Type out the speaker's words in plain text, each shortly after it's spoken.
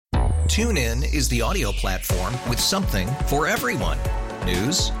TuneIn is the audio platform with something for everyone.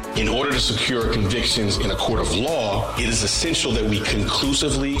 News. In order to secure convictions in a court of law, it is essential that we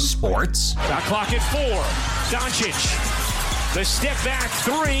conclusively. Sports. Shot clock at 4. Doncic. The step back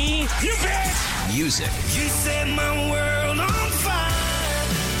 3. You bet. Music. You set my world on fire.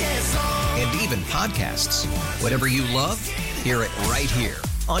 Yes, and even podcasts. Whatever you love, hear it right here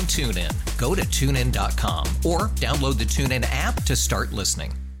on TuneIn. Go to TuneIn.com or download the TuneIn app to start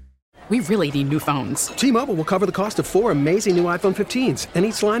listening. We really need new phones. T-Mobile will cover the cost of 4 amazing new iPhone 15s, and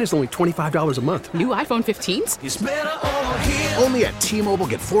each line is only $25 a month. New iPhone 15s? it's better over here. Only at T-Mobile,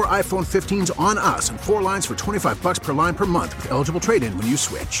 get 4 iPhone 15s on us and 4 lines for $25 per line per month with eligible trade-in when you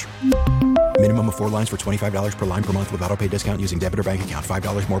switch. Minimum of 4 lines for $25 per line per month with autopay discount using debit or bank account.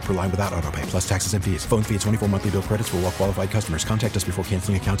 $5 more per line without autopay, plus taxes and fees. Phone fee at 24 monthly bill credits for well-qualified customers. Contact us before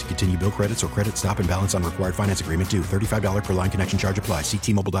canceling account to continue bill credits or credit stop and balance on required finance agreement due. $35 per line connection charge applies. See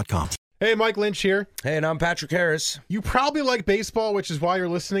T-Mobile.com. Hey, Mike Lynch here. Hey, and I'm Patrick Harris. You probably like baseball, which is why you're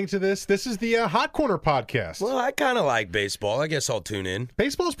listening to this. This is the Hot Corner podcast. Well, I kind of like baseball. I guess I'll tune in.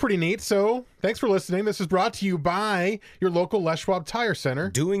 Baseball's pretty neat, so thanks for listening. This is brought to you by your local Les Schwab Tire Center.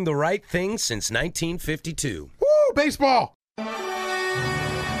 Doing the right thing since 1952. Woo, baseball!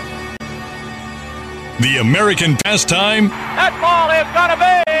 The American pastime. That ball is going to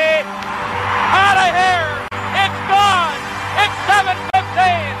be out of here. It's gone. It's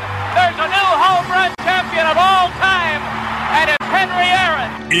 7-15. There's a new home run champion of all time, and it's Henry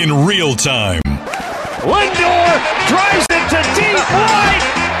Aaron. In real time. Lindor drives it to deep right.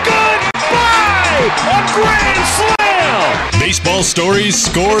 Goodbye! A grand slam! Baseball stories,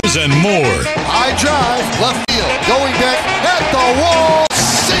 scores, and more. I drive left field, going back at the wall.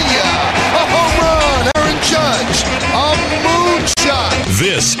 See ya! A home run, Aaron Judge. A moonshot.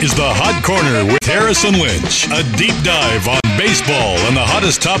 This is the Hot Corner with Harrison Lynch. A deep dive on baseball and the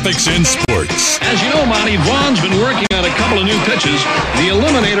hottest topics in sports. As you know, Monty, Vaughn's been working on a couple of new pitches, the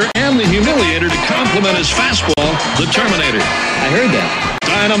Eliminator and the Humiliator, to complement his fastball, the Terminator. I heard that.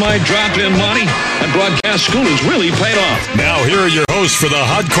 Dynamite drop in, Monty. That broadcast school has really paid off. Now here are your hosts for the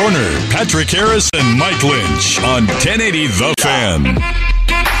Hot Corner, Patrick Harris and Mike Lynch on 1080 The Fan.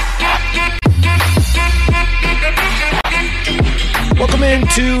 Welcome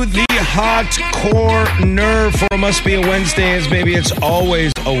into the Hot Corner for Must Be a Wednesday, as maybe it's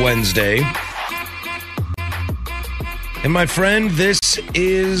always a Wednesday. And my friend, this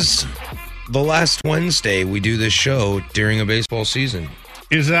is the last Wednesday we do this show during a baseball season.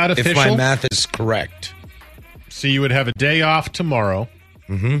 Is that official? If my math is correct. So you would have a day off tomorrow.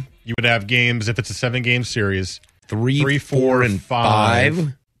 Mm-hmm. You would have games, if it's a 7-game series. 3, 4, and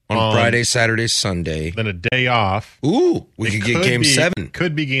 5 on Friday, Saturday, Sunday. Then a day off. Ooh, we could get Game 7.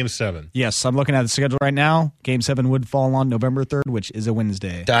 Could be Game 7. Yes, I'm looking at the schedule right now. Game 7 would fall on November 3rd, which is a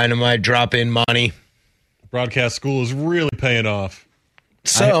Wednesday. Dynamite drop in, Monty. Broadcast school is really paying off.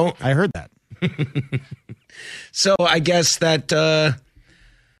 So I heard that. So I guess that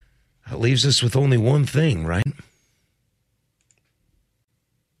leaves us with only one thing, right?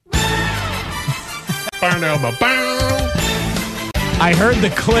 I heard the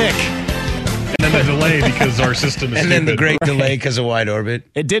click. And then the delay because our system is and stupid. then the great delay because of wide orbit.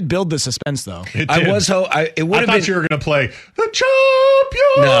 It did build the suspense, though. It did. I thought you were going to play the champion.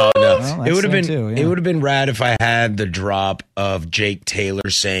 No. Well, it would have been too, yeah. It would have been rad if I had the drop of Jake Taylor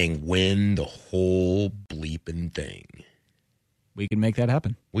saying "win the whole bleeping thing." We can make that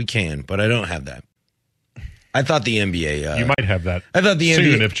happen. We can, but I don't have that. I thought the NBA. You might have that. I thought the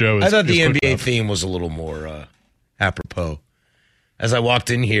soon NBA. If Joe is, I thought the NBA up. theme was a little more apropos. As I walked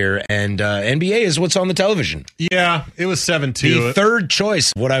in here, and NBA is what's on the television. Yeah, it was 7-2. The third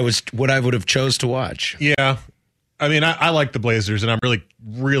choice, what I would have chose to watch. Yeah, I mean, I like the Blazers, and I'm really,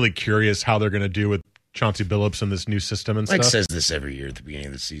 really curious how they're going to do with Chauncey Billups and this new system and Mike stuff. says this every year at the beginning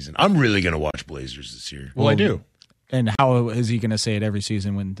of the season. I'm really going to watch Blazers this year. Well, I do. And how is he going to say it every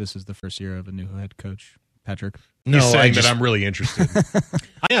season when this is the first year of a new head coach, Patrick? He's saying that I'm really interested.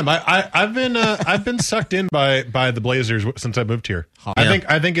 I am. I've been sucked in by the Blazers since I moved here. Hot.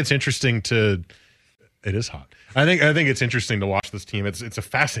 I think it's interesting to. It is hot. I think it's interesting to watch this team. It's a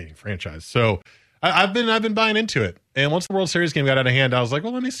fascinating franchise. So I've been buying into it. And once the World Series game got out of hand, I was like,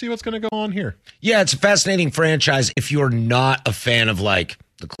 well, let me see what's going to go on here. Yeah, it's a fascinating franchise if you're not a fan of like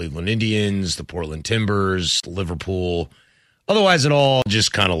the Cleveland Indians, the Portland Timbers, Liverpool. Otherwise, it all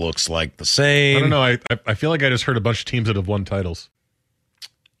just kind of looks like the same. I don't know. I feel like I just heard a bunch of teams that have won titles.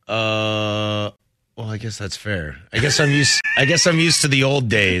 Well, I guess that's fair. I guess I'm used to the old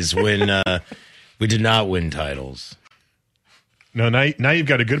days when we did not win titles. No, now you've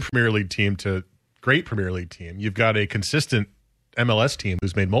got a good Premier League team to great Premier League team. You've got a consistent MLS team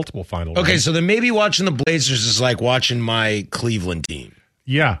who's made multiple final Okay, runs. so then maybe watching the Blazers is like watching my Cleveland team.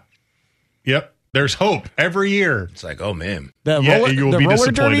 Yeah. Yep. There's hope every year. It's like, oh, man. The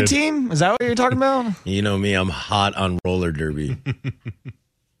roller derby team? Is that what you're talking about? You know me, I'm hot on roller derby.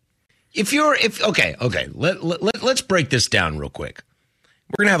 Let's break this down real quick.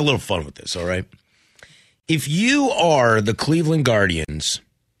 We're going to have a little fun with this, all right? If you are the Cleveland Guardians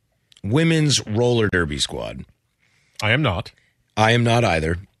women's roller derby squad. I am not. I am not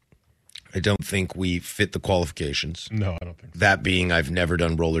either. I don't think we fit the qualifications. No, I don't think so. That being, I've never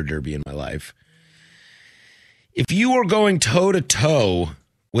done roller derby in my life. If you are going toe-to-toe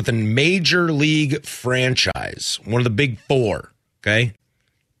with a major league franchise, one of the big four, okay,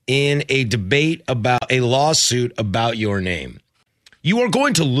 in a debate about a lawsuit about your name, you are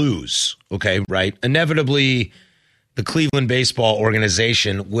going to lose, okay, right? Inevitably, the Cleveland Baseball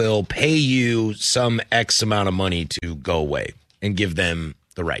Organization will pay you some X amount of money to go away and give them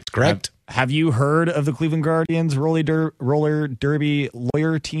the rights, correct? Have you heard of the Cleveland Guardians roller derby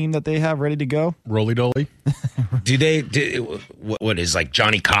lawyer team that they have ready to go? Roly Dolly? What is like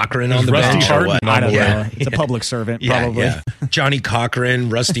Johnny Cochran on the Rusty bench? Harden? Or what? I don't know. It's a public servant, probably. Yeah. Johnny Cochran,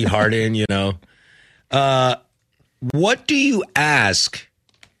 Rusty Harden, you know. What do you ask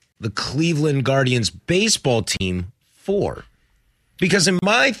the Cleveland Guardians baseball team for? Because in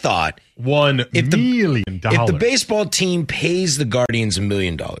my thought, $1 million. If the baseball team pays the Guardians $1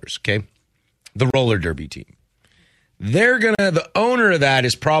 million, okay, the roller derby team, the owner of that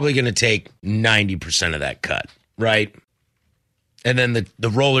is probably gonna take 90% of that cut, right? And then the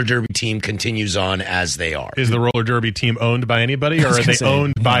roller derby team continues on as they are. Is the roller derby team owned by anybody, or are they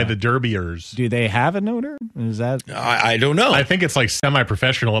owned by the derbiers? Do they have an owner? Is that? I don't know. I think it's like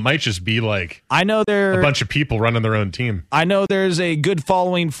semi-professional. It might just be like I know a bunch of people running their own team. I know there's a good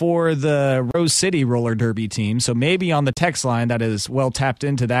following for the Rose City roller derby team, so maybe on the text line that is well tapped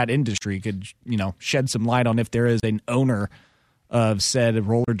into that industry could shed some light on if there is an owner of said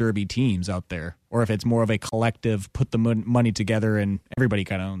roller derby teams out there, or if it's more of a collective, put the money together and everybody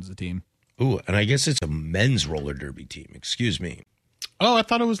kind of owns the team. Ooh, and I guess it's a men's roller derby team. Excuse me. Oh, I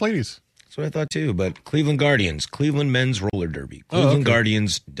thought it was ladies. That's what I thought too. But Cleveland Guardians, Cleveland men's roller derby,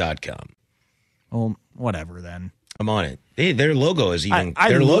 ClevelandGuardians.com. Well, whatever then. I'm on it. Their logo is even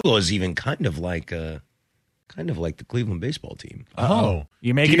kind of like the Cleveland baseball team. Oh,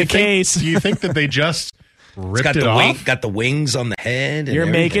 you're making a case. Do you think that they just ripped it off? Got the wings on the head. You're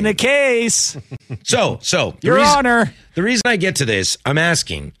making a case. So Your Honor. The reason I get to this, I'm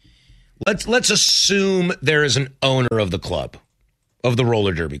asking. Let's assume there is an owner of the club, of the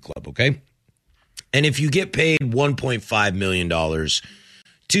roller derby club, okay? And if you get paid $1.5 million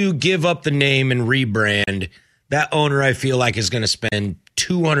to give up the name and rebrand, that owner, I feel like, is going to spend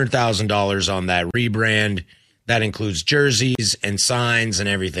 $200,000 on that rebrand. That includes jerseys and signs and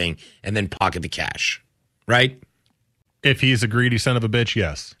everything, and then pocket the cash, right? If he's a greedy son of a bitch,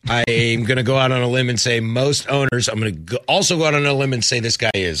 yes. I'm going to go out on a limb and say most owners, I'm going to also go out on a limb and say this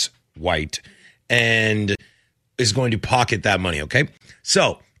guy is white and is going to pocket that money, okay?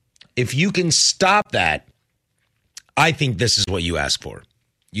 So if you can stop that, I think this is what you ask for.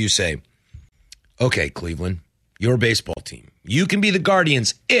 You say, okay, Cleveland, your baseball team, you can be the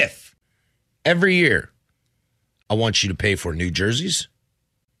Guardians if every year I want you to pay for new jerseys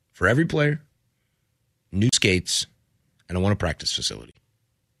for every player, new skates, and I want a practice facility.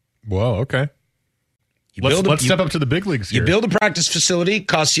 Whoa, okay. Let's step up to the big leagues here. You build a practice facility,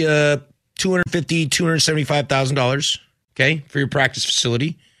 costs you $250,000, $275,000, okay, for your practice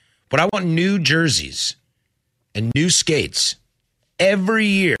facility. But I want new jerseys and new skates every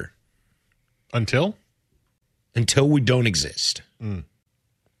year. Until we don't exist. Mm.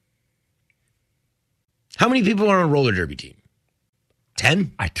 How many people are on a roller derby team?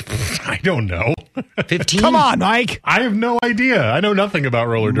 10? I don't know. 15? Come on, Mike. I have no idea. I know nothing about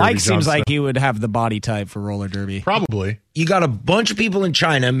roller derby. Mike seems like he would have the body type for roller derby. Probably. You got a bunch of people in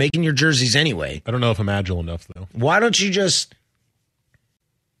China making your jerseys anyway. I don't know if I'm agile enough, though. Why don't you just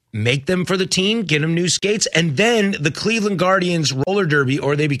make them for the team, get them new skates, and then the Cleveland Guardians roller derby,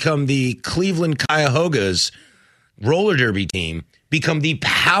 or they become the Cleveland Cuyahogas roller derby team, become the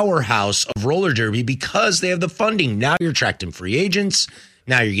powerhouse of roller derby because they have the funding. Now you're attracting free agents.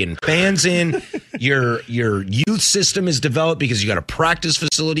 Now you're getting fans in. Your youth system is developed because you got a practice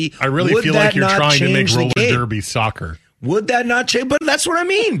facility. I really feel like you're trying to make roller derby soccer. Would that not change? But that's what I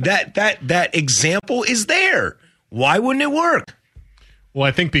mean. That example is there. Why wouldn't it work? Well,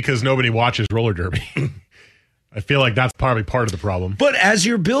 I think because nobody watches roller derby. I feel like that's probably part of the problem. But as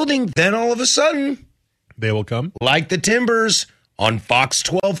you're building, then all of a sudden, they will come. Like the Timbers on Fox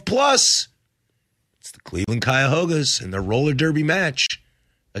 12 Plus. It's It's the Cleveland Cuyahogas in their roller derby match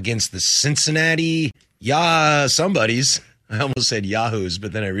against the Cincinnati somebodies. I almost said Yahoos,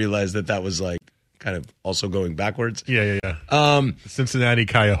 but then I realized that was like kind of also going backwards. Yeah. Cincinnati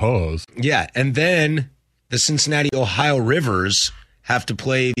Cuyahogas. Yeah, and then the Cincinnati Ohio Rivers have to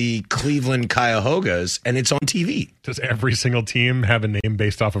play the Cleveland Cuyahogas, and it's on TV. Does every single team have a name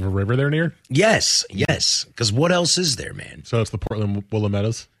based off of a river they're near? Yes. Because what else is there, man? So it's the Portland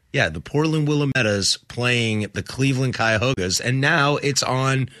Willamettes? Yeah, the Portland Willamettes playing the Cleveland Cuyahogas, and now it's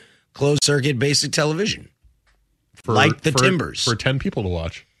on closed-circuit basic television. Like the Timbers. For 10 people to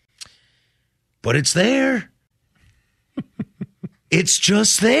watch. But it's there. It's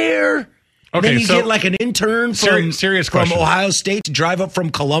just there. Okay, then you get like an intern from Ohio State to drive up from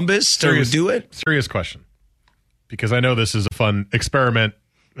Columbus to do it. Serious question. Because I know this is a fun experiment.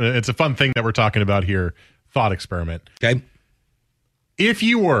 It's a fun thing that we're talking about here. Thought experiment. Okay. If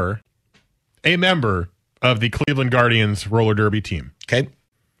you were a member of the Cleveland Guardians roller derby team. Okay.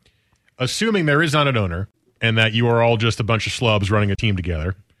 Assuming there is not an owner and that you are all just a bunch of slubs running a team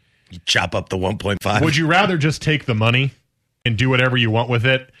together. You chop up the 1.5. Would you rather just take the money and do whatever you want with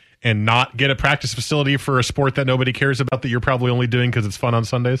it and not get a practice facility for a sport that nobody cares about that you're probably only doing because it's fun on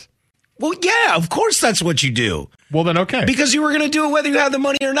Sundays? Well, yeah, of course that's what you do. Well, then okay. Because you were going to do it whether you had the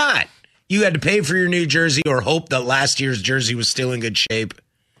money or not. You had to pay for your new jersey or hope that last year's jersey was still in good shape.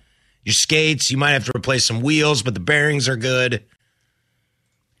 Your skates, you might have to replace some wheels, but the bearings are good.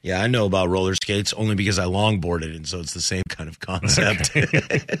 Yeah, I know about roller skates only because I longboarded, and so it's the same kind of concept.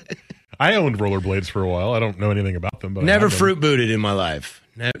 Okay. I owned rollerblades for a while. I don't know anything about them. But never fruit booted in my life.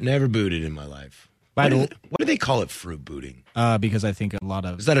 Never booted in my life. What do they call it, fruit booting? Because I think a lot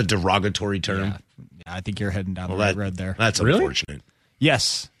of... Is that a derogatory term? Yeah, I think you're heading down the right road there. That's unfortunate.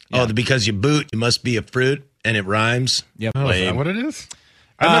 Yes. Yeah. Oh, because you boot, you must be a fruit, and it rhymes? Yep. Oh, is that what it is?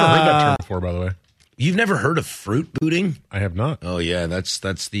 I've never heard that term before, by the way. You've never heard of fruit booting? I have not. Oh, yeah, that's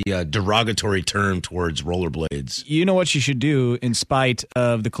the derogatory term towards rollerblades. You know what you should do, in spite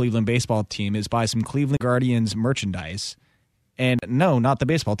of the Cleveland baseball team, is buy some Cleveland Guardians merchandise. And no, not the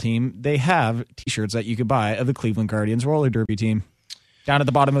baseball team. They have T-shirts that you could buy of the Cleveland Guardians roller derby team. Down at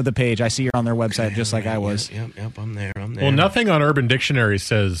the bottom of the page. I see you're on their website just like I was. Yep, I'm there. Well, nothing on Urban Dictionary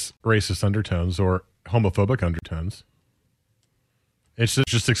says racist undertones or homophobic undertones. It's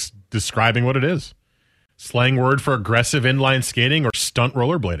just describing what it is. Slang word for aggressive inline skating or stunt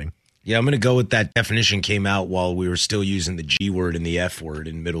rollerblading. Yeah, I'm going to go with that definition came out while we were still using the G word and the F word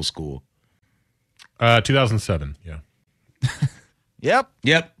in middle school. 2007, yeah. Yep.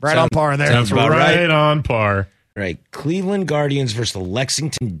 Right on par there. Sounds about right on par. Right. Cleveland Guardians versus the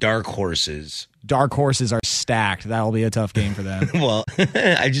Lexington Dark Horses. Dark Horses are stacked. That'll be a tough game for them. Well,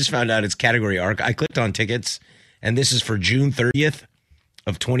 I just found out it's category arc. I clicked on tickets, and this is for June 30th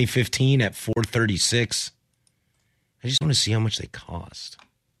of 2015 at 4:36. I just want to see how much they cost.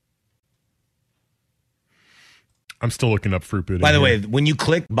 I'm still looking up fruit booting. By the way, when you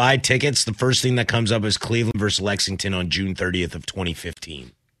click buy tickets, the first thing that comes up is Cleveland versus Lexington on June 30th of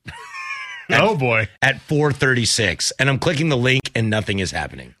 2015. Oh, boy. At 4:36. And I'm clicking the link, and nothing is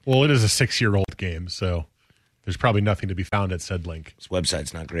happening. Well, it is a 6-year-old game, so there's probably nothing to be found at said link. This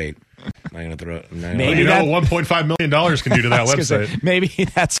website's not great. I'm not going to throw it. Maybe what $1.5 million can do to that website. Say, maybe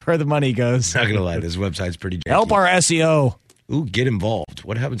that's where the money goes. Not going to lie. This website's pretty janky. Help our SEO. Ooh, get involved.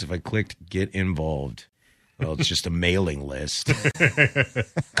 What happens if I clicked get involved? Well, it's just a mailing list.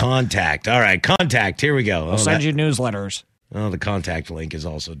 Contact. All right, contact. Here we go. I'll send you newsletters. Oh, the contact link is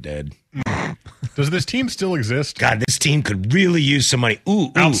also dead. Does this team still exist? God, this team could really use some money.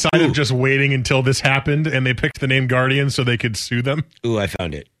 Outside of just waiting until this happened and they picked the name Guardians so they could sue them? Ooh, I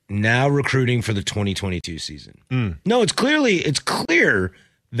found it. Now recruiting for the 2022 season. No, it's clear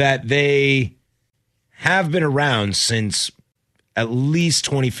that they have been around since at least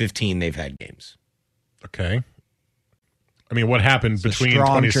 2015 they've had games. Okay. I mean, what happened between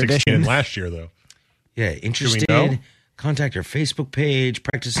 2016 and last year, though? Yeah, interested. Contact our Facebook page.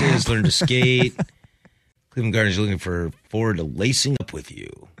 Practices. Learn to skate. Cleveland Guardians are looking forward to lacing up with you.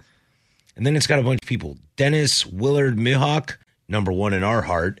 And then it's got a bunch of people. Dennis Willard Mihawk, number one in our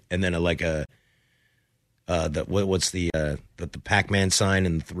heart. And then what's the Pac-Man sign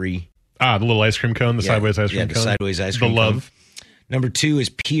and the 3? The little ice cream cone, the sideways ice cream cone. The sideways ice cream cone. The love. Number 2 is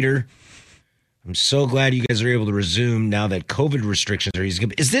Peter. I'm so glad you guys are able to resume now that COVID restrictions are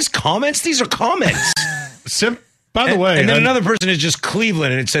easing. Is this comments? These are comments. By the way. And then another person is just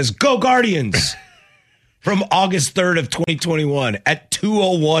Cleveland, and it says, Go Guardians! From August 3rd of 2021 at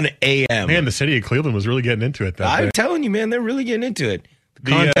 2:01 a.m. Man, the city of Cleveland was really getting into it that day. I'm telling you, man, they're really getting into it.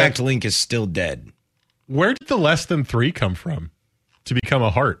 The contact link is still dead. Where did the less than 3 come from to become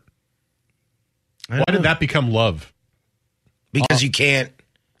a heart? Why did that become love? Because you can't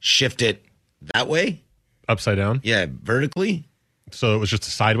shift it that way? Upside down? Yeah, vertically. So it was just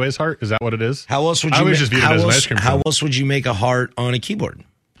a sideways heart? Is that what it is? How else would you? I always just viewed it as an ice cream How cone. else would you make a heart on a keyboard?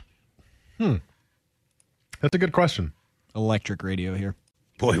 That's a good question. Electric radio here.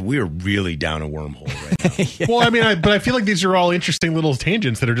 Boy, we're really down a wormhole right now. Well, I mean, but I feel like these are all interesting little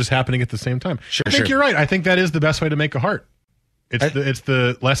tangents that are just happening at the same time. Sure, I think you're right. I think that is the best way to make a heart. It's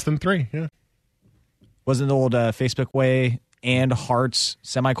the less than 3. Yeah. Wasn't the old Facebook way and hearts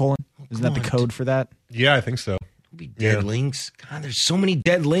semicolon? Isn't that the code for that? Yeah, I think so. Dead links. God, there's so many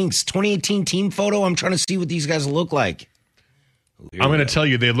dead links. 2018 team photo. I'm trying to see what these guys look like. I'm going to tell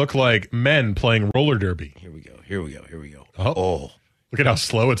you, they look like men playing roller derby. Here we go. Oh. Look at how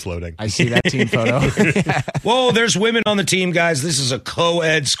slow it's loading. I see that team photo. Whoa, there's women on the team, guys. This is a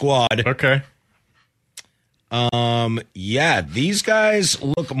co-ed squad. Okay. Yeah, these guys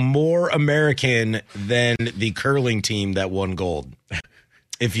look more American than the curling team that won gold.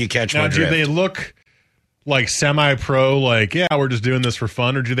 If you catch my Now, drift. do they look like semi-pro, like, yeah, we're just doing this for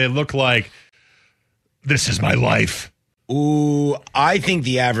fun, or do they look like, this is my life? Ooh, I think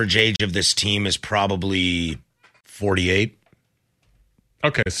the average age of this team is probably 48.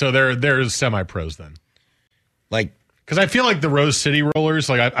 Okay, so they're semi-pros then. Like, because I feel like the Rose City Rollers,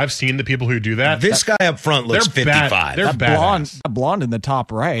 like I've seen the people who do that. This guy up front looks 55. They're that blonde in the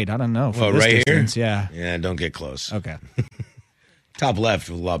top right. I don't know. Oh, right distance, here? Yeah. Yeah, don't get close. Okay. Top left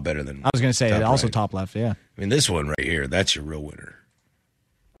was a lot better than I was going to say top also right. top left. Yeah. I mean, this one right here, that's your real winner.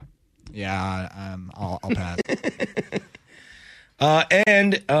 Yeah. I'll pass.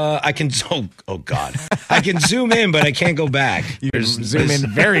 I can oh god, I can zoom in, but I can't go back. You can zoom in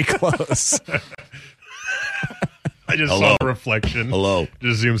very close. I just saw the reflection. Hello.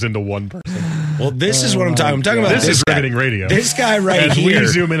 Just zooms into one person. Well, this is what I'm talking. I'm talking about this is guy. riveting radio. This guy right As here. we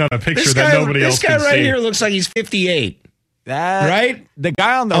zoom in on a picture that nobody else can see. This guy right here looks like he's 58. Right? The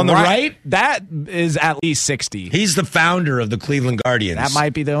guy on the right? That is at least 60. He's the founder of the Cleveland Guardians. That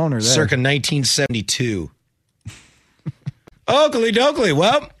might be the owner there. Circa 1972. Oakley dokley.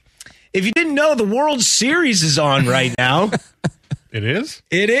 Well, if you didn't know, the World Series is on right now. It is?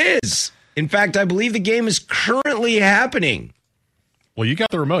 It is. In fact, I believe the game is currently happening. Well, you got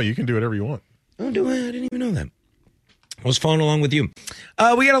the remote. You can do whatever you want. Oh, do I? I didn't even know that. I was following along with you.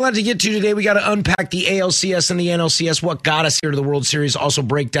 We got a lot to get to today. We got to unpack the ALCS and the NLCS, what got us here to the World Series. Also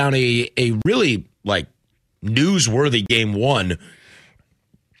break down a really, newsworthy game one.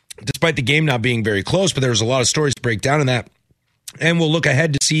 Despite the game not being very close, but there was a lot of stories to break down in that. And we'll look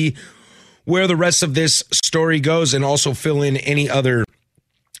ahead to see where the rest of this story goes and also fill in any other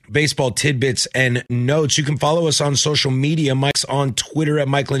baseball tidbits and notes. You can follow us on social media. Mike's on Twitter at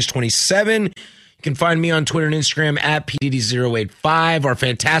MikeLynch27. You can find me on Twitter and Instagram at PDD085. Our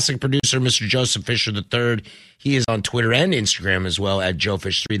fantastic producer, Mr. Joseph Fisher III, he is on Twitter and Instagram as well at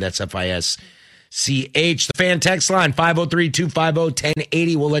JoeFish3. That's FISCH. The fan text line,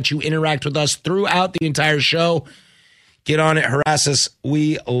 503-250-1080. We'll let you interact with us throughout the entire show. Get on it, harass us.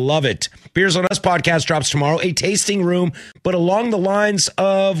 We love it. Beers on Us podcast drops tomorrow, a tasting room, but along the lines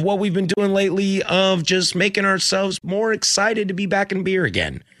of what we've been doing lately of just making ourselves more excited to be back in beer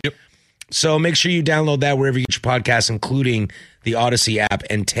again. Yep. So make sure you download that wherever you get your podcasts, including the Odyssey app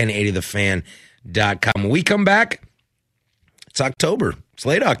and 1080thefan.com. When we come back, it's October. It's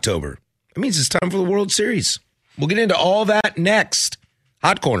late October. It means it's time for the World Series. We'll get into all that next.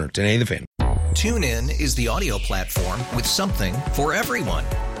 Hot Corner, 1080 The Fan. TuneIn is the audio platform with something for everyone.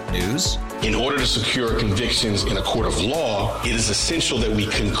 News. In order to secure convictions in a court of law, it is essential that we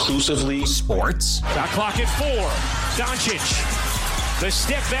conclusively. Sports. Shot clock at 4. Doncic. The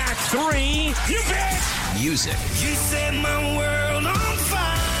step back 3. You bet. Music. You set my world on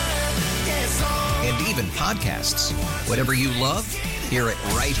fire. Yes, and even podcasts. Whatever you love, hear it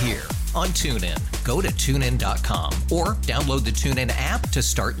right here on TuneIn. Go to TuneIn.com or download the TuneIn app to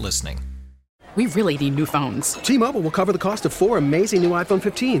start listening. We really need new phones. T-Mobile will cover the cost of 4 amazing new iPhone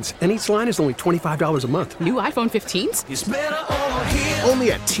 15s, and each line is only $25 a month. New iPhone 15s? It's better over here.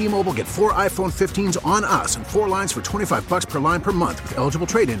 Only at T-Mobile, get 4 iPhone 15s on us and 4 lines for $25 per line per month with eligible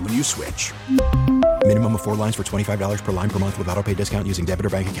trade-in when you switch. Minimum of 4 lines for $25 per line per month with autopay discount using debit or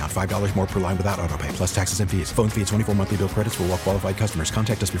bank account. $5 more per line without autopay, plus taxes and fees. Phone fee at 24 monthly bill credits for well-qualified customers.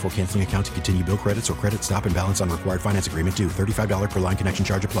 Contact us before canceling account to continue bill credits or credit stop and balance on required finance agreement due. $35 per line connection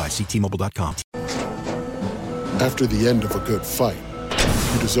charge applies. See T-Mobile.com. After the end of a good fight,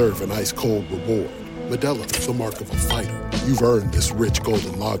 you deserve an ice-cold reward. Modelo is the mark of a fighter. You've earned this rich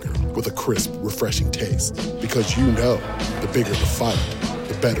golden lager with a crisp, refreshing taste. Because you know, the bigger the fight,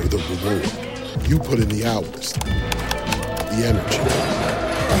 the better the reward. You put in the hours, the energy,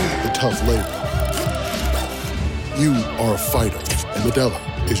 the tough labor. You are a fighter, and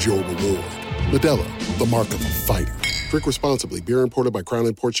Modelo is your reward. Modelo, the mark of a fighter. Drink responsibly. Beer imported by Crown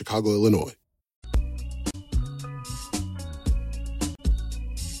Imports, Chicago, Illinois.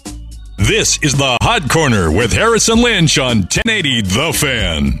 This is the Hot Corner with Harrison Lynch on 1080 The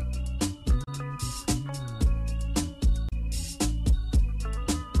Fan.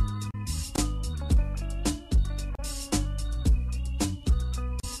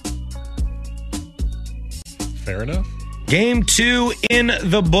 Fair enough. Game 2 in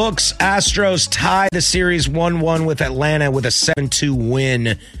the books. Astros tie the series 1-1 with Atlanta with a 7-2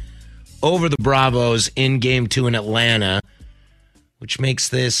 win over the Bravos in Game 2 in Atlanta, which makes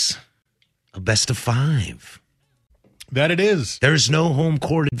this a best of 5. That it is. There's no home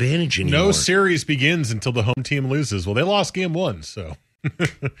court advantage anymore. No series begins until the home team loses. Well, they lost Game 1, so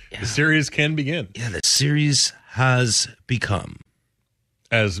the series can begin. Yeah, the series has become.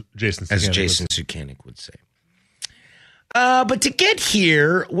 As Jason Sukanik would say. But to get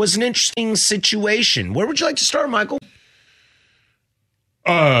here was an interesting situation. Where would you like to start, Michael?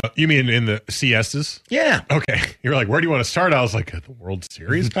 You mean in the CSs? Yeah. Okay. You're like, where do you want to start? I was like, the World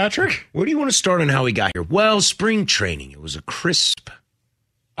Series, Patrick? Where do you want to start on how he got here? Well, spring training. It was a crisp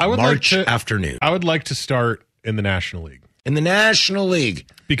March afternoon. I would like to start in the National League. In the National League.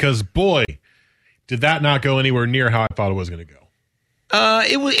 Because, boy, did that not go anywhere near how I thought it was going to go.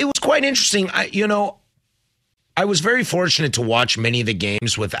 It was quite interesting. I was very fortunate to watch many of the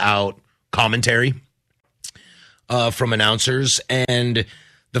games without commentary from announcers, and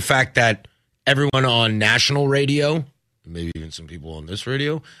the fact that everyone on national radio, maybe even some people on this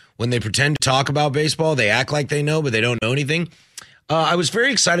radio, when they pretend to talk about baseball, they act like they know, but they don't know anything. I was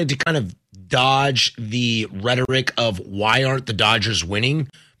very excited to kind of dodge the rhetoric of why aren't the Dodgers winning,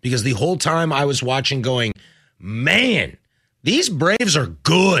 because the whole time I was watching going, man, these Braves are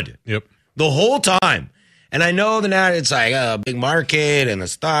good. Yep. The whole time. And I know that it's like a big market and the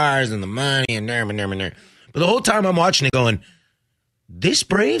stars and the money and there. But the whole time I'm watching it going, this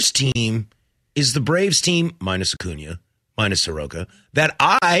Braves team is the Braves team, minus Acuna, minus Soroka, that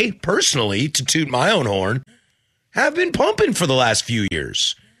I personally, to toot my own horn, have been pumping for the last few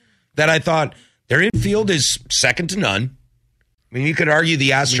years. That I thought their infield is second to none. I mean, you could argue the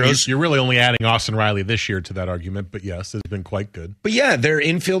Astros. You're really only adding Austin Riley this year to that argument, but yes, it's been quite good. But yeah, their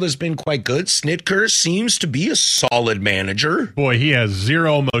infield has been quite good. Snitker seems to be a solid manager. Boy, he has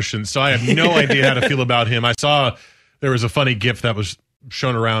zero emotion, so I have no idea how to feel about him. I saw there was a funny GIF that was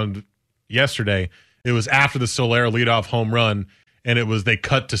shown around yesterday. It was after the Soler leadoff home run, and they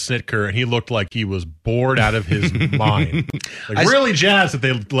cut to Snitker, and he looked like he was bored out of his mind. Really jazzed that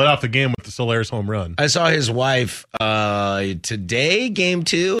they let off the game with the Soler's home run. I saw his wife today, Game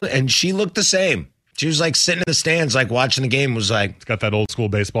 2, and she looked the same. She was like sitting in the stands, like watching the game, was like... It's got that old school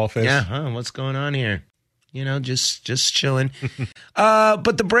baseball face. Yeah, what's going on here? Just chilling.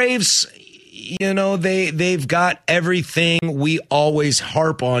 But the Braves, they've got everything we always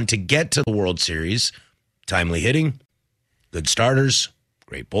harp on to get to the World Series. Timely hitting. Good starters,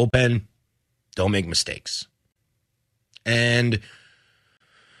 great bullpen, don't make mistakes. And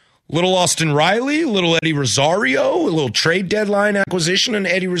little Austin Riley, little Eddie Rosario, a little trade deadline acquisition and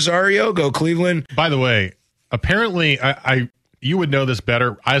Eddie Rosario, go Cleveland. By the way, apparently, you would know this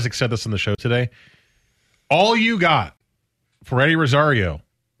better. Isaac said this on the show today. All you got for Eddie Rosario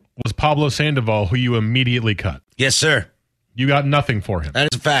was Pablo Sandoval, who you immediately cut. Yes, sir. You got nothing for him. That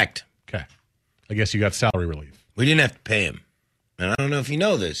is a fact. Okay. I guess you got salary relief. We didn't have to pay him. And I don't know if you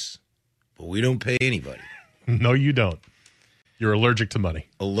know this, but we don't pay anybody. No, you don't. You're allergic to money.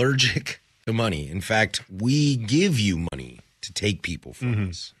 Allergic to money. In fact, we give you money to take people from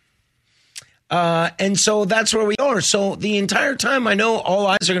us. And so that's where we are. So the entire time, I know all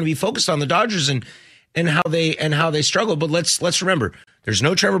eyes are going to be focused on the Dodgers and how they struggle. But let's remember, there's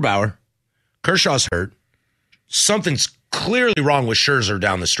no Trevor Bauer. Kershaw's hurt. Something's clearly wrong with Scherzer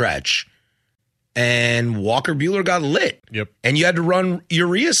down the stretch. And Walker Buehler got lit. Yep. And you had to run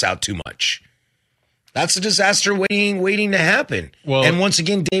Urias out too much. That's a disaster waiting to happen. Well, and once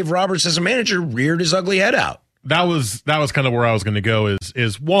again, Dave Roberts as a manager reared his ugly head out. That was kind of where I was going to go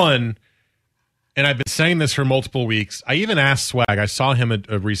is one, and I've been saying this for multiple weeks. I even asked Swag. I saw him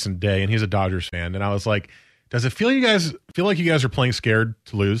a recent day, and he's a Dodgers fan, and I was like, does it feel like you guys are playing scared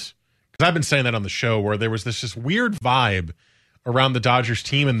to lose? Because I've been saying that on the show where there was this just weird vibe around the Dodgers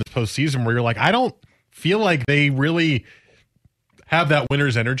team in the postseason where you're like, I don't feel like they really have that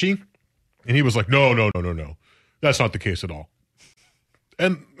winner's energy. And he was like, no. That's not the case at all.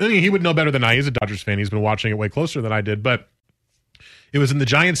 And I mean, he would know better than I. He's a Dodgers fan. He's been watching it way closer than I did. But it was in the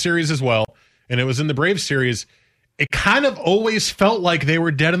Giants series as well. And it was in the Braves series. It kind of always felt like they were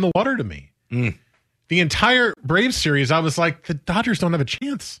dead in the water to me. the entire Braves series, I was like, the Dodgers don't have a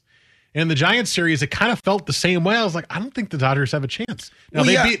chance. And the Giants series, it kind of felt the same way. I was like, I don't think the Dodgers have a chance. Now,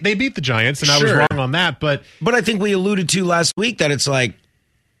 they beat the Giants, and I was wrong on that. But I think we alluded to last week that it's like,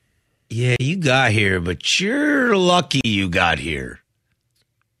 yeah, you got here, but you're lucky you got here.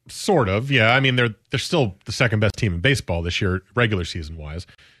 Sort of, yeah. I mean, they're still the second best team in baseball this year, regular season wise.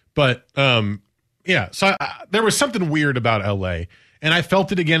 But yeah, so there was something weird about LA, and I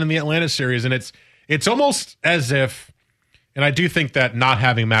felt it again in the Atlanta series, and it's almost as if. And I do think that not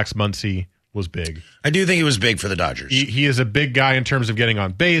having Max Muncy was big. I do think it was big for the Dodgers. He is a big guy in terms of getting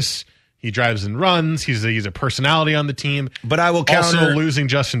on base. He drives and runs. He's a personality on the team. But I will counter. Also, losing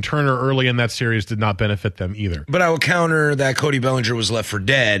Justin Turner early in that series did not benefit them either. But I will counter that Cody Bellinger was left for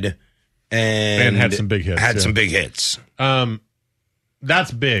dead and had some big hits.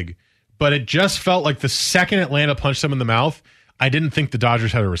 That's big. But it just felt like the second Atlanta punched them in the mouth, I didn't think the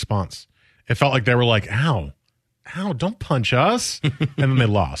Dodgers had a response. It felt like they were like, ow, don't punch us. And then they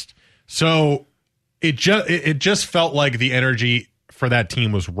lost. So it just felt like the energy for that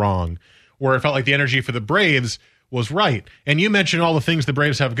team was wrong, where it felt like the energy for the Braves was right. And you mentioned all the things the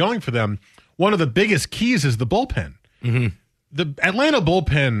Braves have going for them. One of the biggest keys is the bullpen. Mm-hmm. The Atlanta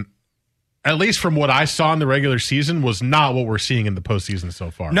bullpen, at least from what I saw in the regular season, was not what we're seeing in the postseason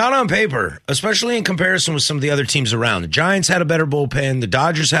so far. Not on paper, especially in comparison with some of the other teams around. The Giants had a better bullpen. The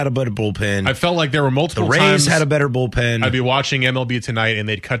Dodgers had a better bullpen. I felt like there were multiple times. The Rays had a better bullpen. I'd be watching MLB Tonight, and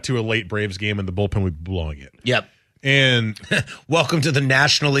they'd cut to a late Braves game, and the bullpen would be blowing it. Yep. And welcome to the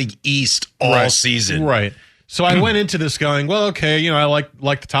National League East all season. Right. So I went into this going, well, okay, I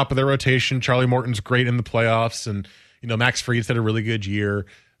like the top of their rotation. Charlie Morton's great in the playoffs, and Max Fried's had a really good year.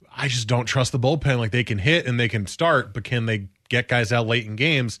 I just don't trust the bullpen. Like, they can hit and they can start, but can they get guys out late in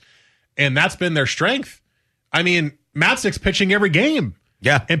games? And that's been their strength. I mean, Matzek's pitching every game.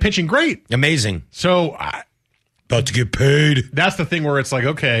 Yeah. And pitching great. Amazing. So about to get paid. That's the thing where it's like,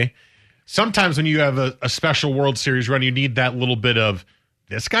 okay, sometimes when you have a special World Series run, you need that little bit of,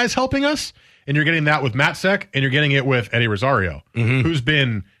 this guy's helping us. And you're getting that with Matzek, and you're getting it with Eddie Rosario, who's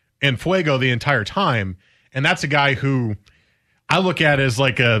been in fuego the entire time. And that's a guy who I look at as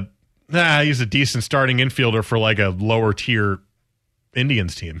like he's a decent starting infielder for like a lower tier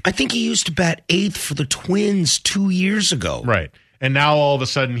Indians team. I think he used to bat 8th for the Twins 2 years ago. Right. And now all of a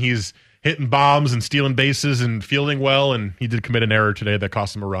sudden he's hitting bombs and stealing bases and fielding well. And he did commit an error today that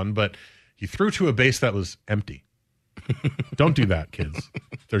cost him a run, but he threw to a base that was empty. Don't do that, kids.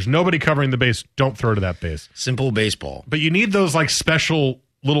 If there's nobody covering the base, don't throw to that base. Simple baseball. But you need those like special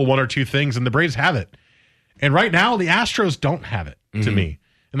little one or two things, and the Braves have it. And right now, the Astros don't have it, to me.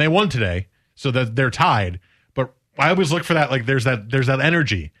 And they won today, so that they're tied. But I always look for that, like there's that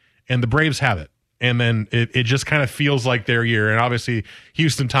energy, and the Braves have it. And then it just kind of feels like their year. And obviously,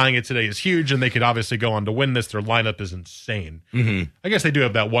 Houston tying it today is huge, and they could obviously go on to win this. Their lineup is insane. I guess they do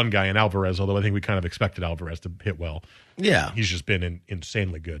have that one guy in Alvarez, although I think we kind of expected Alvarez to hit well. Yeah. He's just been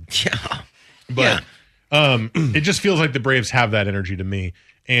insanely good. Yeah. But it just feels like the Braves have that energy to me.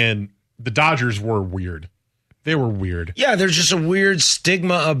 And the Dodgers were weird. They were weird. Yeah, there's just a weird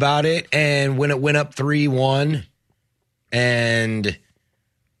stigma about it. And when it went up 3-1 and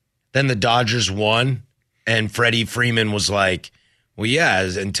then the Dodgers won and Freddie Freeman was like, well, yeah,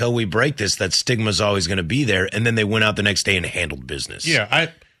 until we break this, that stigma's always going to be there. And then they went out the next day and handled business. Yeah,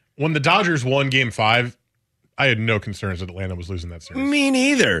 when the Dodgers won Game 5, I had no concerns that Atlanta was losing that series. Me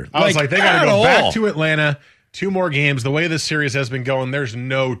neither. I was like, they got to go back to Atlanta. 2 more games. The way this series has been going, there's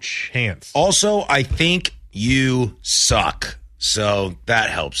no chance. Also, I think you suck. So that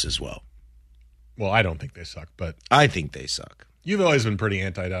helps as well. Well, I don't think they suck, but I think they suck. You've always been pretty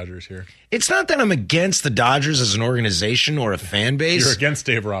anti-Dodgers here. It's not that I'm against the Dodgers as an organization or a fan base. You're against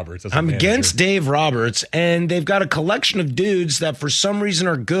Dave Roberts. I'm against Dave Roberts, and they've got a collection of dudes that for some reason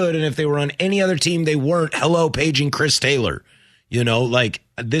are good, and if they were on any other team, they weren't. Hello, paging Chris Taylor.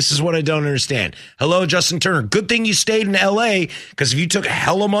 This is what I don't understand. Hello, Justin Turner. Good thing you stayed in L.A., because if you took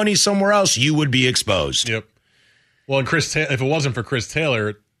hella money somewhere else, you would be exposed. Yep. Well, and if it wasn't for Chris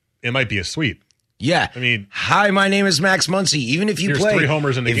Taylor, it might be a sweep. Yeah. I mean, hi, my name is Max Muncy. Even if you play 3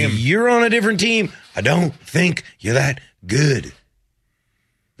 homers in the game. If you're on a different team, I don't think you're that good.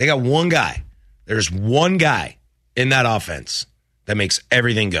 They got one guy. There's one guy in that offense that makes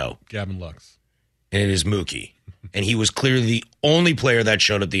everything go. Gavin Lux. And it is Mookie. And he was clearly the only player that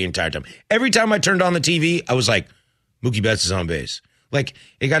showed up the entire time. Every time I turned on the TV, I was like, Mookie Betts is on base. Like,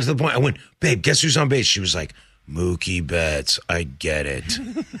 it got to the point, I went, babe, guess who's on base? She was like, Mookie Betts, I get it.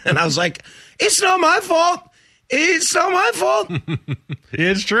 And I was like, it's not my fault. It's not my fault.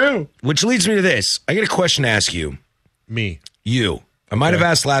 It's true. Which leads me to this. I got a question to ask you. Me. You. I might have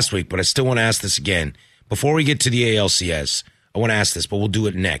asked last week, but I still want to ask this again. Before we get to the ALCS, I want to ask this, but we'll do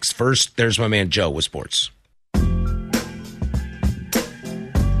it next. First, there's my man Joe with sports.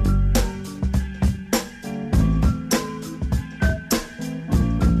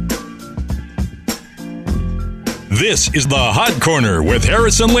 This is the Hot Corner with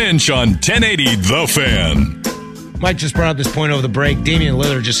Harrison Lynch on 1080 The Fan. Mike just brought up this point over the break. Damian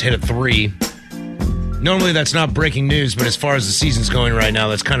Lillard just hit a 3. Normally that's not breaking news, but as far as the season's going right now,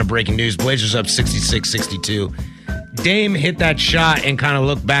 that's kind of breaking news. Blazers up 66-62. Dame hit that shot and kind of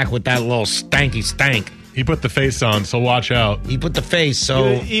looked back with that little stanky stank. He put the face on, so watch out. He put the face,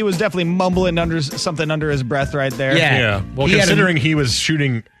 so... He was definitely mumbling something under his breath right there. Yeah. Well, considering he was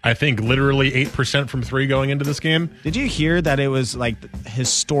shooting, I think, literally 8% from 3 going into this game. Did you hear that it was, like,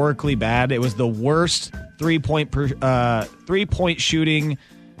 historically bad? It was the worst three-point shooting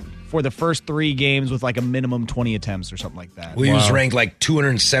for the first 3 games with, like, a minimum 20 attempts or something like that. Well, he was ranked, like,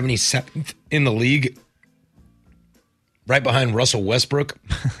 277th in the league. Right behind Russell Westbrook,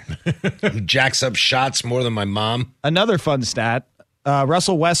 who jacks up shots more than my mom. Another fun stat,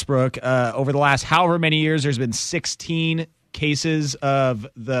 Russell Westbrook, over the last however many years, there's been 16 cases of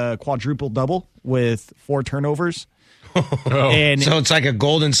the quadruple double with 4 turnovers. And so it's like a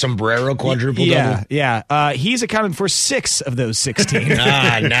golden sombrero quadruple double? Yeah. He's accounted for 6 of those 16.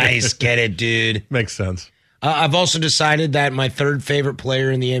 Nice. Get it, dude. Makes sense. I've also decided that my third favorite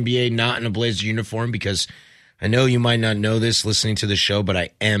player in the NBA, not in a Blazer uniform, because I know you might not know this listening to the show, but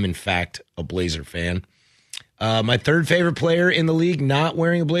I am, in fact, a Blazer fan. My third favorite player in the league not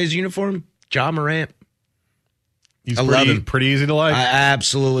wearing a Blazer uniform, Ja Morant. I love him. Pretty easy to like. I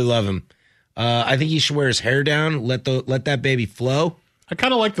absolutely love him. I think he should wear his hair down, let that baby flow. I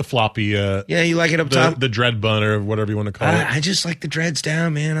kind of like the floppy. Yeah, you like it up top? The dread bun or whatever you want to call it. I just like the dreads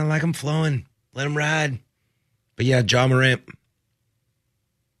down, man. I like them flowing. Let them ride. But yeah, Ja Morant.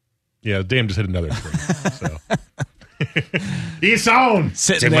 Yeah, Dame just hit another 3. So. He's on.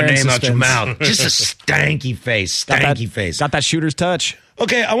 Take my name out your mouth. Just a stanky face. Face. Got that shooter's touch.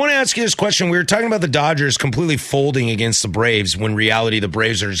 Okay, I want to ask you this question. We were talking about the Dodgers completely folding against the Braves when in reality the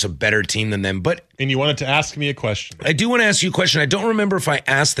Braves are just a better team than them. And you wanted to ask me a question. I do want to ask you a question. I don't remember if I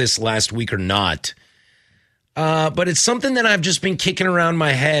asked this last week or not. But it's something that I've just been kicking around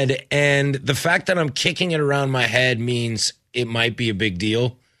my head. And the fact that I'm kicking it around my head means it might be a big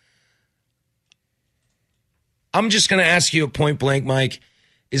deal. I'm just going to ask you a point blank, Mike.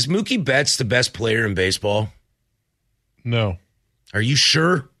 Is Mookie Betts the best player in baseball? No. Are you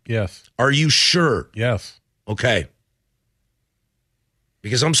sure? Yes. Are you sure? Yes. Okay.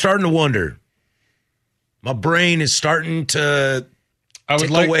 Because I'm starting to wonder. My brain is starting to tick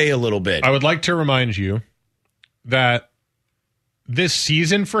away a little bit. I would like to remind you that this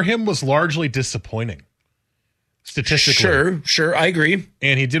season for him was largely disappointing. Statistically. Sure. I agree.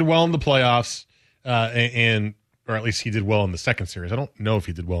 And he did well in the playoffs. Or at least he did well in the second series. I don't know if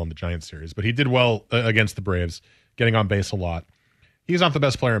he did well in the Giants series, but he did well against the Braves, getting on base a lot. He's not the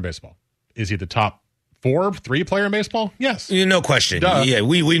best player in baseball. Is he the top 3 player in baseball? Yes. No question. Duh. Yeah,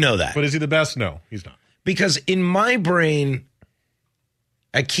 we know that. But is he the best? No, he's not. Because in my brain,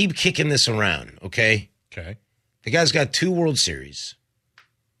 I keep kicking this around, okay? Okay. The guy's got 2 World Series.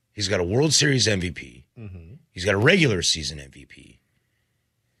 He's got a World Series MVP. Mm-hmm. He's got a regular season MVP.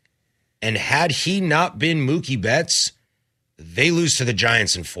 And had he not been Mookie Betts, they lose to the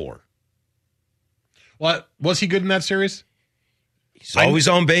Giants in 4. What? Was he good in that series? He's always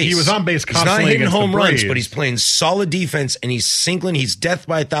on base. He was on base constantly. He's not hitting against home the runs, Braves. but he's playing solid defense, and he's singling. He's death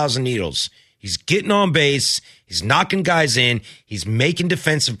by 1,000 needles. He's getting on base. He's knocking guys in. He's making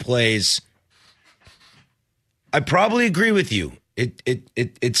defensive plays. I probably agree with you.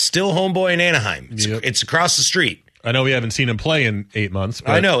 It's still homeboy in Anaheim. It's across the street. I know we haven't seen him play in 8 months.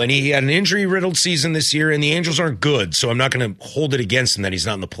 But I know, and he had an injury-riddled season this year, and the Angels aren't good, so I'm not going to hold it against him that he's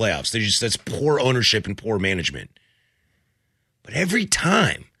not in the playoffs. That's poor ownership and poor management. But every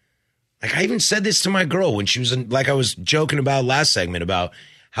time, like I even said this to my girl when she was like I was joking about last segment about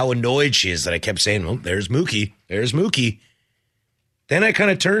how annoyed she is that I kept saying, "Oh, there's Mookie, there's Mookie." Then I kind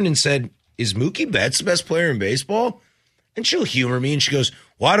of turned and said, "Is Mookie Betts the best player in baseball?" And she'll humor me, and she goes,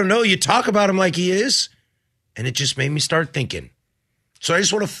 "Well, I don't know. You talk about him like he is." And it just made me start thinking. So I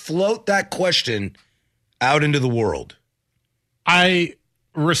just want to float that question out into the world. I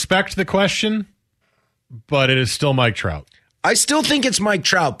respect the question, but it is still Mike Trout. I still think it's Mike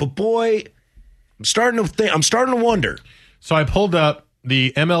Trout, but boy, I'm starting to wonder. So I pulled up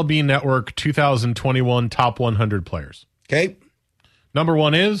the MLB Network 2021 top 100 players. Okay. Number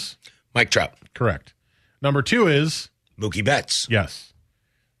 1 is Mike Trout. Correct. Number 2 is Mookie Betts. Yes.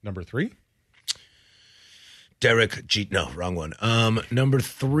 Number 3? Derek G. No, wrong one. Number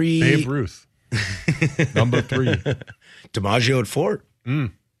 3. Babe Ruth. Number 3. DiMaggio at 4.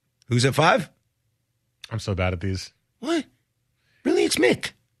 Who's at 5? I'm so bad at these. What? Really? It's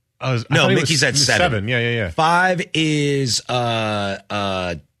Mick. No, Mickey's at 7. Yeah. 5 is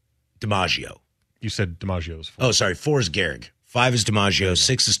DiMaggio. You said DiMaggio was 4. Oh, sorry. 4 is Gehrig. 5 is DiMaggio.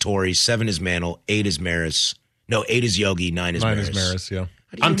 6 is Torrey. 7 is Mantle. 8 is Maris. No, 8 is Yogi. 9 is Maris. 9 is Maris, yeah.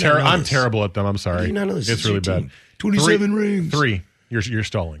 I'm terrible at them. I'm sorry. It's really bad. 27 rings. 3. You're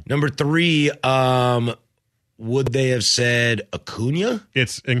stalling. Number 3, would they have said Acuna?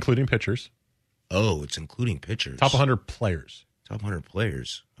 It's including pitchers. Oh, it's including pitchers. Top 100 players. Top 100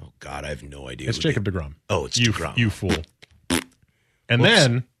 players. Oh, God, I have no idea. It's Jacob deGrom. Oh, it's DeGrom. You fool. And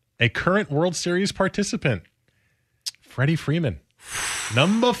then a current World Series participant, Freddie Freeman.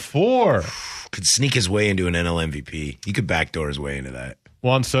 Number 4. Could sneak his way into an NL MVP. He could backdoor his way into that.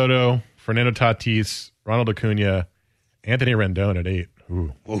 Juan Soto, Fernando Tatis, Ronald Acuna, Anthony Rendon at 8.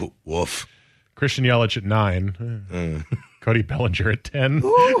 Ooh. Whoa, woof. Christian Yelich at 9. Cody Bellinger at 10.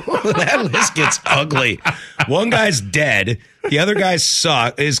 Ooh, that list gets ugly. One guy's dead. The other guy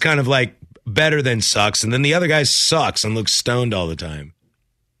is kind of like better than sucks. And then the other guy sucks and looks stoned all the time.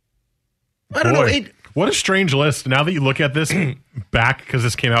 I don't know. What a strange list. Now that you look at this back, because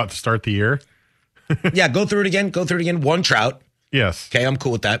this came out to start the year. Yeah, go through it again. 1 Trout. Yes. Okay, I'm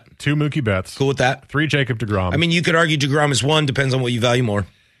cool with that. 2 Mookie Betts. Cool with that. 3 Jacob deGrom. I mean, you could argue deGrom is 1. Depends on what you value more.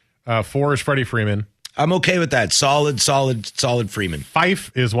 4 is Freddie Freeman. I'm okay with that. Solid Freeman.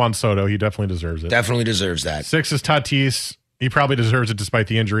 5 is Juan Soto. He definitely deserves it. Definitely deserves that. 6 is Tatis. He probably deserves it despite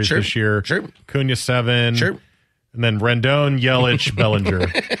the injuries this year. Sure. Cunha 7. Sure. And then Rendon, Yelich, Bellinger.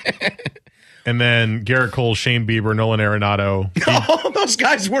 And then Garrett Cole, Shane Bieber, Nolan Arenado. No, those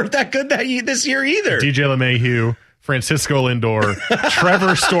guys weren't that good this year either. DJ LeMahieu, Francisco Lindor,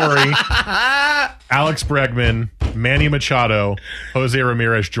 Trevor Story, Alex Bregman, Manny Machado, Jose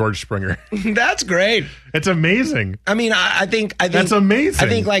Ramirez, George Springer. That's great. It's amazing. I mean, I think that's amazing. I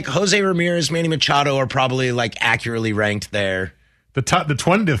think like Jose Ramirez, Manny Machado are probably like accurately ranked there. The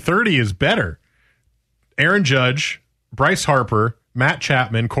 20 to 30 is better. Aaron Judge, Bryce Harper, Matt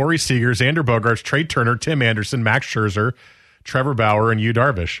Chapman, Corey Seager, Xander Bogaerts, Trey Turner, Tim Anderson, Max Scherzer, Trevor Bauer, and Yu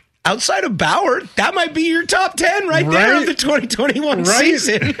Darvish. Outside of Bauer, that might be your top 10 right there of the 2021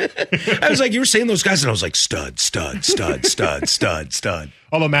 season. I was like, you were saying those guys, and I was like, stud.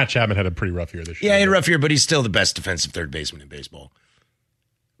 Although Matt Chapman had a pretty rough year this year. Yeah, he had a rough year, but he's still the best defensive third baseman in baseball.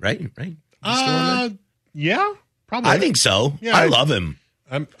 Right? Yeah, probably. I think so. Yeah, I love him.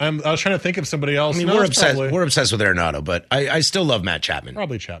 I was trying to think of somebody else. I mean, we're obsessed with Arenado, but I still love Matt Chapman.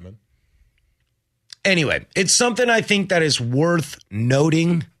 Probably Chapman. Anyway, it's something I think that is worth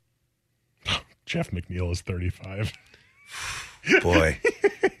noting. Jeff McNeil is 35. Boy,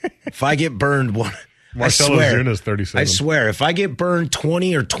 if I get burned Marcell Ozuna is 37. I swear, if I get burned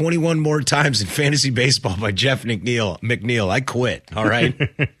 20 or 21 more times in fantasy baseball by Jeff McNeil, I quit. All right.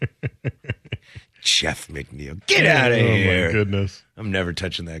 Jeff McNeil. Get out of here. Oh, my goodness. I'm never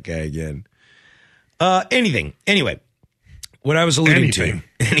touching that guy again. Anyway, what I was alluding to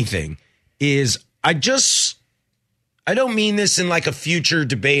is I don't mean this in like a future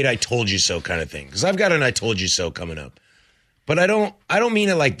debate, I told you so kind of thing, because I've got an I told you so coming up. But I don't mean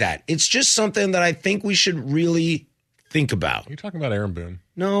it like that. It's just something that I think we should really think about. You're talking about Aaron Boone.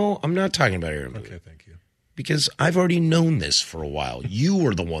 No, I'm not talking about Aaron Boone. Okay, thank you. Because I've already known this for a while. You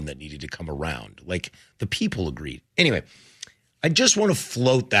were the one that needed to come around. Like, the people agreed. Anyway, I just want to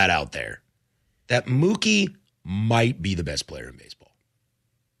float that out there. That Mookie might be the best player in baseball.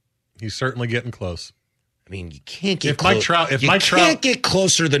 He's certainly getting close. I mean, you can't get can't get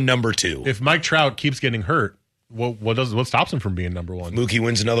closer than number 2. If Mike Trout keeps getting hurt, what stops him from being number 1? Mookie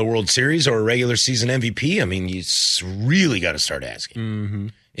wins another World Series or a regular season MVP. I mean, you really got to start asking. Mm-hmm.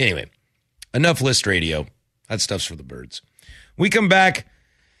 Anyway, enough list radio. That stuff's for the birds. We come back.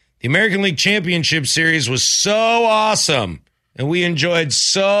 The American League Championship Series was so awesome, and we enjoyed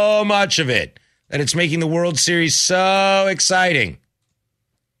so much of it that it's making the World Series so exciting.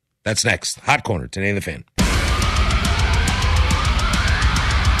 That's next. Hot Corner, today the Fan.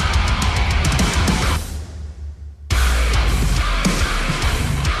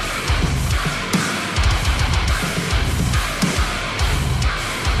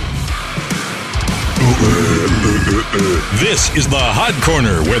 This is the Hot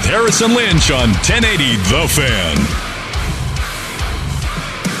Corner with Harrison Lynch on 1080 The Fan.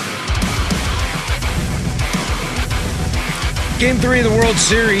 Game 3 of the World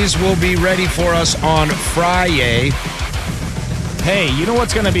Series will be ready for us on Friday. Hey, you know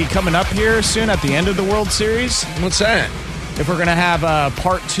what's going to be coming up here soon at the end of the World Series? What's that? If we're going to have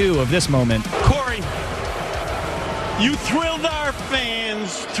part 2 of this moment. Corey. You thrilled our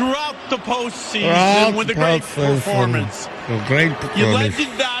fans throughout the postseason with a great performance. You led the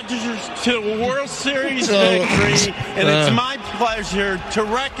Dodgers to the World Series victory, and it's my pleasure to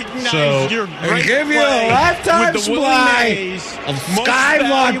recognize your great give you play a lifetime with the supply Willie Mays of Most Sky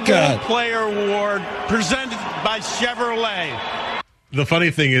Valuable Vodka Player Award presented by Chevrolet. The funny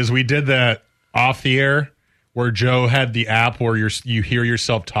thing is, we did that off the air where Joe had the app where you hear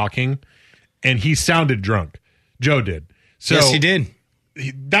yourself talking, and he sounded drunk. Joe did. So yes, he did.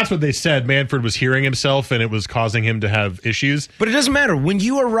 That's what they said. Manfred was hearing himself, and it was causing him to have issues. But it doesn't matter. When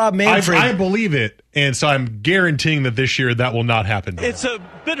you are Rob Manfred... I believe it, and so I'm guaranteeing that this year that will not happen. It's a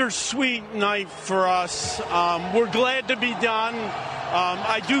bittersweet night for us. We're glad to be done.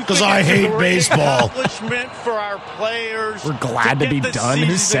 I do think I hate baseball. Accomplishment for our players. We're glad to be done.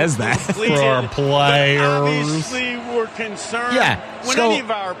 Who says that? For our players. Obviously, we're concerned when any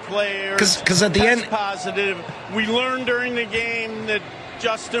of our players because at the end positive. We learned during the game that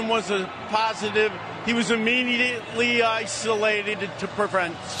Justin was a positive. He was immediately isolated to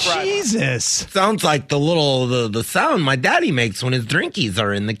prevent spread. Jesus. Sounds like the sound my daddy makes when his drinkies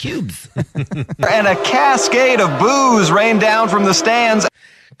are in the cubes. And a cascade of boos rained down from the stands.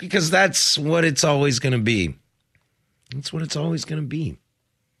 Because that's what it's always going to be. That's what it's always going to be.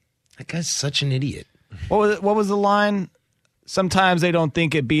 That guy's such an idiot. What was the line? Sometimes they don't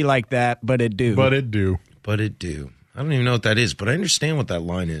think it be like that, but it do. But it do. But it do. I don't even know what that is, but I understand what that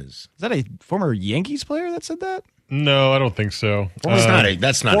line is. Is that a former Yankees player that said that? No, I don't think so. That's not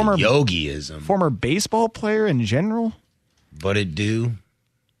a yogiism. Former baseball player in general? But it do.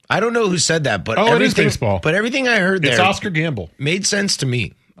 I don't know who said that, but it is baseball. But everything I heard there, it's Oscar Gamble, made sense to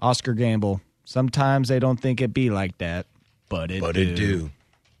me. Oscar Gamble. Sometimes they don't think it be like that, but it do.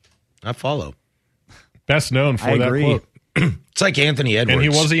 I follow. Best known for that quote. It's like Anthony Edwards, and he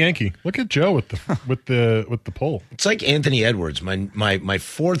was a Yankee. Look at Joe with the poll. It's like Anthony Edwards, my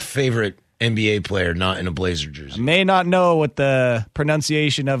fourth favorite NBA player, not in a Blazer jersey. I may not know what the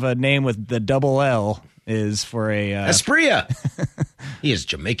pronunciation of a name with the double L is for a Espria. He is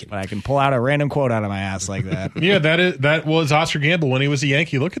Jamaican, but I can pull out a random quote out of my ass like that. Yeah, that was Oscar Gamble when he was a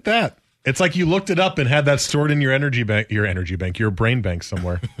Yankee. Look at that. It's like you looked it up and had that stored in your your brain bank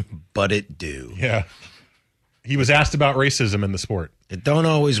somewhere. But it do. Yeah. He was asked about racism in the sport. It don't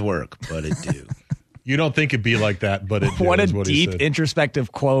always work, but it do. You don't think it'd be like that, but it do. What a is what he deep said.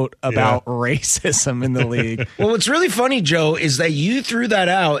 Introspective quote about racism in the league. Well, what's really funny, Joe, is that you threw that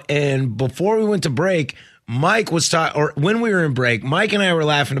out, and before we went to break, Mike was when we were in break, Mike and I were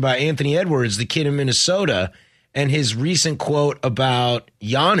laughing about Anthony Edwards, the kid in Minnesota, and his recent quote about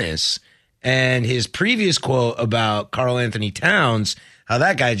Giannis, and his previous quote about Karl Anthony Towns, how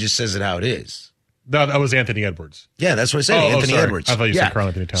that guy just says it how it is. No, that was Anthony Edwards. Yeah, that's what I said. Anthony Edwards. I thought you said Karl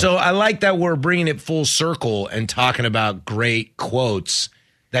Anthony Towns. So I like that we're bringing it full circle and talking about great quotes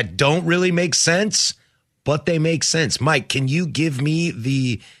that don't really make sense, but they make sense. Mike, can you give me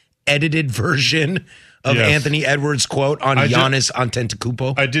the edited version of Anthony Edwards' quote on Giannis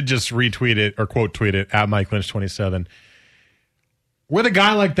Antetokounmpo? I did just retweet it or quote tweet it at Mike Lynch 27. With a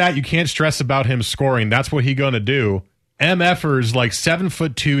guy like that, you can't stress about him scoring. That's what he going to do. MFers like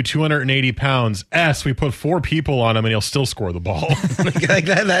 7'2", 280 pounds. We put 4 people on him and he'll still score the ball. like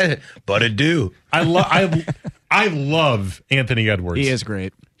that. But it do. I love Anthony Edwards. He is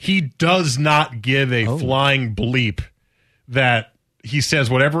great. He does not give a flying bleep that he says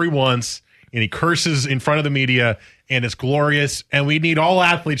whatever he wants and he curses in front of the media and it's glorious. And we need all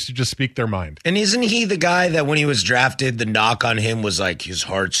athletes to just speak their mind. And isn't he the guy that when he was drafted, the knock on him was like his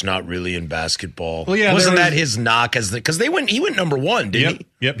heart's not really in basketball? Well, yeah, wasn't that his knock because he went number 1, didn't he?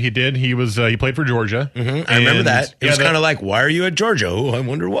 Yep, he did. He was he played for Georgia. Mm-hmm. I remember that. It was kind of like, why are you at Georgia? Oh, I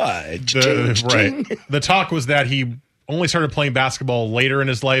wonder why. Right. The talk was that he only started playing basketball later in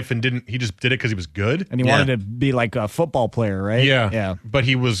his life and he just did it because he was good. And he wanted to be like a football player, right? Yeah. But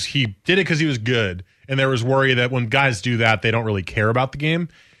he did it because he was good. And there was worry that when guys do that, they don't really care about the game.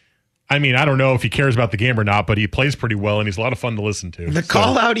 I mean, I don't know if he cares about the game or not, but he plays pretty well and he's a lot of fun to listen to. The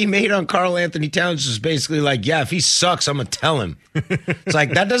call out he made on Karl Anthony Towns is basically like, yeah, if he sucks, I'm going to tell him. It's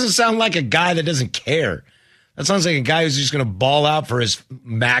like, that doesn't sound like a guy that doesn't care. That sounds like a guy who's just going to ball out for his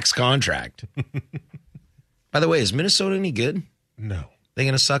max contract. By the way, is Minnesota any good? No. They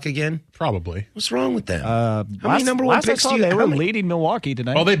going to suck again? Probably. What's wrong with them? How many number 1 picks do you have? They were leading Milwaukee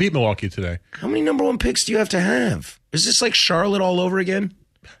tonight. Oh, they beat Milwaukee today. How many number 1 picks do you have to have? Is this like Charlotte all over again?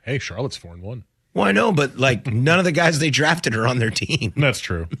 Hey, Charlotte's 4-1. Well, I know, but like none of the guys they drafted are on their team. That's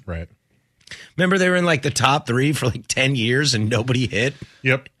true. Right. Remember they were in like the top 3 for like 10 years and nobody hit?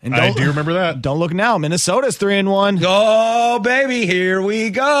 Yep. And I do remember that. Don't look now. Minnesota's 3-1. Oh, baby, here we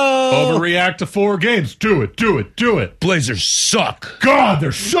go. Overreact to 4 games. Do it, do it, do it. Blazers suck. God,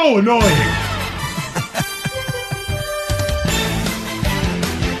 they're so annoying.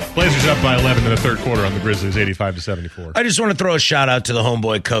 Blazers up by 11 in the third quarter on the Grizzlies, 85-74. I just want to throw a shout out to the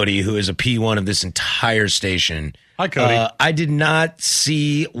homeboy Cody, who is a P1 of this entire station. Hi, Cody. I did not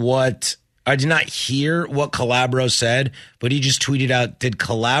hear what Calabro said, but he just tweeted out, did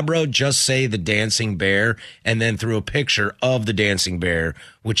Calabro just say the Dancing Bear? And then threw a picture of the Dancing Bear,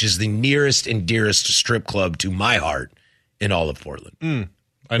 which is the nearest and dearest strip club to my heart in all of Portland.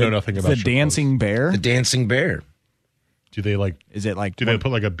 I know nothing about the Dancing Bear. The Dancing Bear. Do they like? Is it like? Do they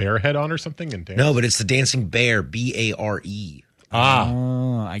put like a bear head on or something and dance? No, but it's the Dancing Bear. Bare.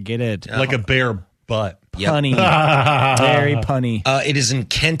 Oh, I get it. Like a bear butt. Punny. Very punny. It is in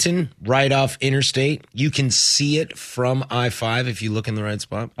Kenton, right off Interstate. You can see it from I-5 if you look in the right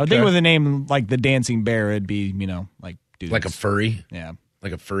spot. I would think with a name like the Dancing Bear, it'd be like dudes. Like a furry. Yeah.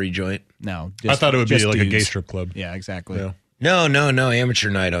 Like a furry joint. No, I thought it would be like dudes. a gay strip club. Yeah, exactly. Yeah. No. Amateur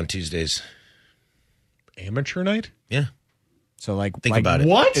night on Tuesdays. Amateur night? Yeah. So think about it.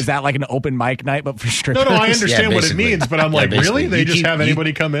 What? Is that like an open mic night but for strippers? No, I understand what it means, but I'm like, really? They just have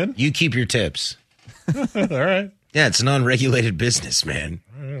anybody come in? You keep your tips. All right. Yeah, it's an unregulated business, man.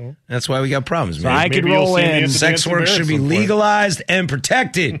 That's why we got problems, So man. I could roll in. Sex work should be legalized and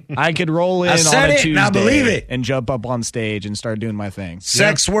protected. I could roll in I said on a it, Tuesday and I believe it. and jump up on stage and start doing my thing.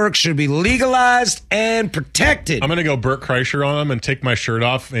 Sex work should be legalized and protected. I'm going to go Burt Kreischer on him and take my shirt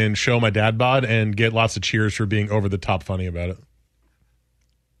off and show my dad bod and get lots of cheers for being over the top funny about it.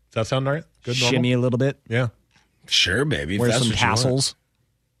 Does that sound all right? Good, normal? Shimmy a little bit. Yeah. Sure, baby. Wear some tassels.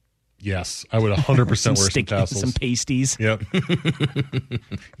 Yes, I would 100% wear some tassels. Some pasties. Yep.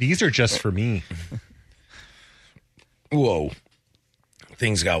 These are just for me. Whoa.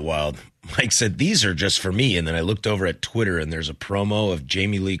 Things got wild. Mike said, these are just for me. And then I looked over at Twitter and there's a promo of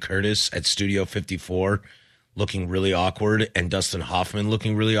Jamie Lee Curtis at Studio 54 looking really awkward and Dustin Hoffman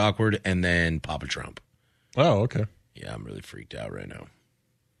looking really awkward and then Papa Trump. Oh, okay. Yeah, I'm really freaked out right now.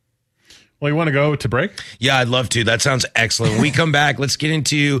 Well, you want to go to break? Yeah, I'd love to. That sounds excellent. When we come back, let's get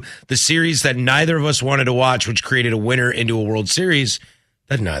into the series that neither of us wanted to watch, which created a winner into a World Series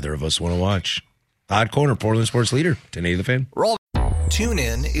that neither of us want to watch. Odd Corner, Portland Sports Leader, 1080 The Fan. Roll.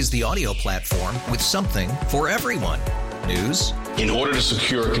 TuneIn is the audio platform with something for everyone. News. In order to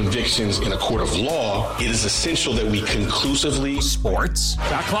secure convictions in a court of law, it is essential that we conclusively. Sports.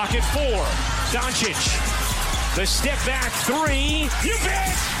 Shot clock at 4. Doncic. The step back 3. You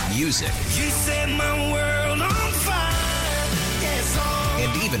bet. Music. You set my world on fire. Yes,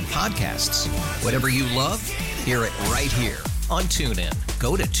 and even podcasts. Whatever you love, hear it right here on TuneIn.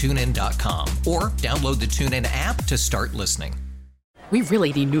 Go to TuneIn.com or download the TuneIn app to start listening. We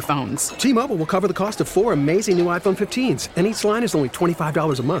really need new phones. T-Mobile will cover the cost of 4 amazing new iPhone 15s, and each line is only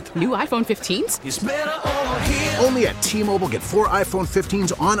 $25 a month. New iPhone 15s? it's better over here. Only at T-Mobile, get 4 iPhone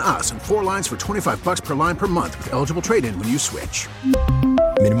 15s on us and 4 lines for $25 per line per month with eligible trade-in when you switch.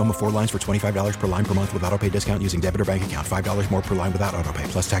 Minimum of 4 lines for $25 per line per month with autopay discount using debit or bank account. $5 more per line without autopay,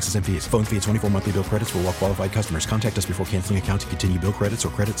 plus taxes and fees. Phone fee at 24 monthly bill credits for well-qualified customers. Contact us before canceling account to continue bill credits or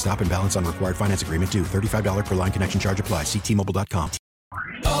credit stop and balance on required finance agreement due. $35 per line connection charge applies. See T-Mobile.com.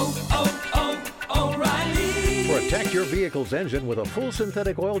 O'Reilly. Protect your vehicle's engine with a full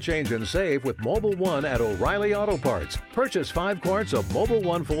synthetic oil change and save with Mobile One at O'Reilly Auto Parts. Purchase 5 quarts of Mobile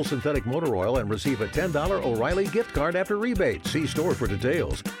One full synthetic motor oil and receive a $10 O'Reilly gift card after rebate. See store for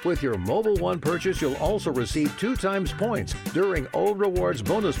details. With your Mobile One purchase, you'll also receive 2 times points during O Rewards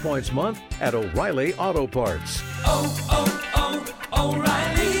Bonus Points Month at O'Reilly Auto Parts.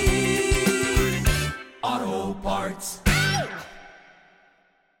 O'Reilly Auto Parts.